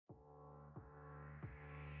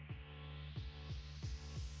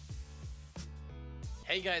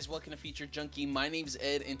Hey guys, welcome to Feature Junkie. My name's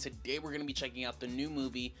Ed, and today we're going to be checking out the new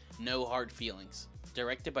movie, No Hard Feelings.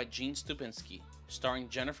 Directed by Gene Stupinski, starring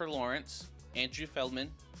Jennifer Lawrence, Andrew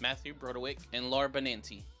Feldman, Matthew Broderick, and Laura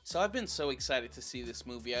Benanti. So I've been so excited to see this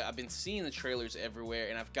movie. I've been seeing the trailers everywhere,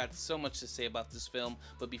 and I've got so much to say about this film.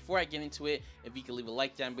 But before I get into it, if you could leave a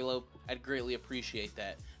like down below, I'd greatly appreciate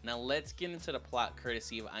that. Now let's get into the plot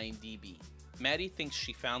courtesy of IMDb. Maddie thinks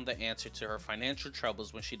she found the answer to her financial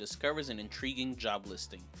troubles when she discovers an intriguing job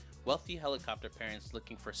listing. Wealthy helicopter parents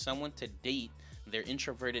looking for someone to date their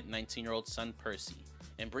introverted 19-year-old son Percy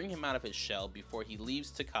and bring him out of his shell before he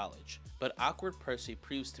leaves to college. But awkward Percy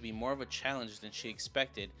proves to be more of a challenge than she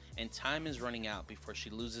expected, and time is running out before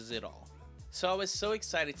she loses it all. So I was so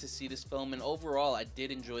excited to see this film, and overall I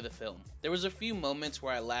did enjoy the film. There was a few moments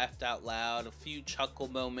where I laughed out loud, a few chuckle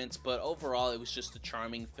moments, but overall it was just a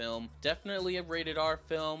charming film. Definitely a rated R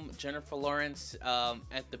film. Jennifer Lawrence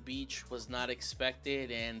at the beach was not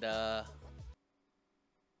expected, and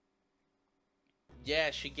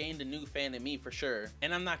yeah, she gained a new fan in me for sure.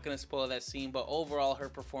 And I'm not gonna spoil that scene, but overall her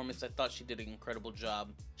performance, I thought she did an incredible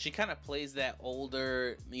job. She kind of plays that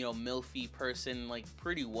older, milfy person like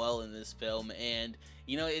pretty well in this film, and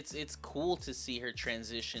it's cool to see her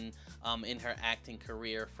transition in her acting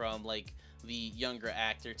career from like the younger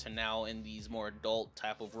actor to now in these more adult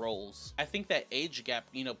type of roles. I think that age gap,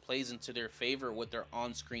 plays into their favor with their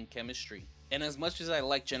on-screen chemistry. And as much as I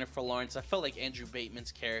like Jennifer Lawrence, I felt like Andrew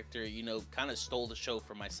Bateman's character, kind of stole the show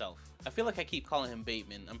for myself. I feel like I keep calling him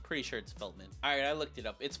Bateman. I'm pretty sure it's Feldman. Alright, I looked it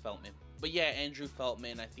up. It's Feldman. But yeah, Andrew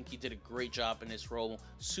Feldman, I think he did a great job in this role.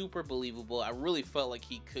 Super believable. I really felt like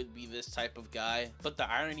he could be this type of guy. But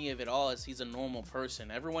the irony of it all is he's a normal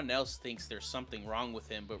person. Everyone else thinks there's something wrong with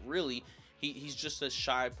him, but really, he's just a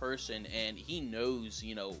shy person, and he knows,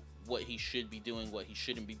 what he should be doing, what he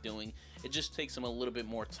shouldn't be doing. It just takes him a little bit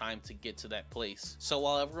more time to get to that place. So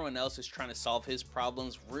while everyone else is trying to solve his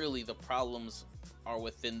problems, really the problems are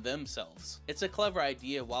within themselves. It's a clever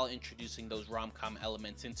idea while introducing those rom-com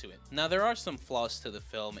elements into it. Now there are some flaws to the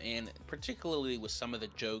film, and particularly with some of the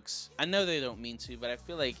jokes. I know they don't mean to, but I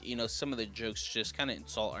feel like, some of the jokes just kind of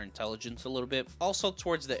insult our intelligence a little bit. Also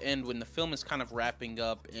towards the end, when the film is kind of wrapping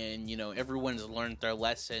up and, everyone's learned their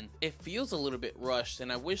lesson, it feels a little bit rushed,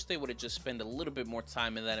 and I wish they would have just spent a little bit more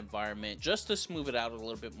time in that environment just to smooth it out a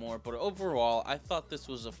little bit more. But overall, I thought this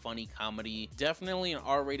was a funny comedy. Definitely an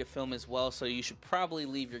R-rated film as well, so you should probably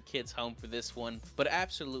leave your kids home for this one, but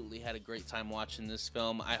absolutely had a great time watching this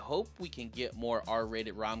film. I hope we can get more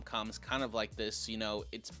R-rated rom-coms kind of like this.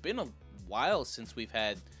 It's been a while since we've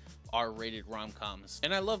had R-rated rom-coms,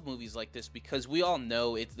 and I love movies like this because we all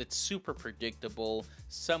know it's super predictable.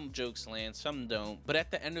 Some jokes land, some don't, but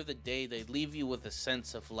at the end of the day they leave you with a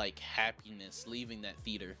sense of like happiness leaving that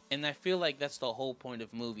theater. And I feel like that's the whole point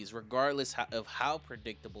of movies, regardless of how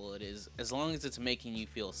predictable it is, as long as it's making you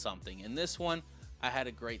feel something. In this one, I had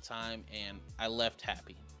a great time and I left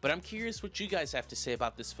happy. But I'm curious what you guys have to say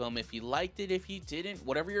about this film. If you liked it, if you didn't,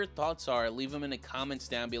 whatever your thoughts are, leave them in the comments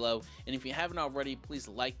down below. And if you haven't already, please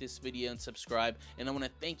like this video and subscribe. And I want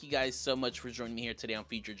to thank you guys so much for joining me here today on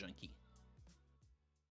Feature Junkie.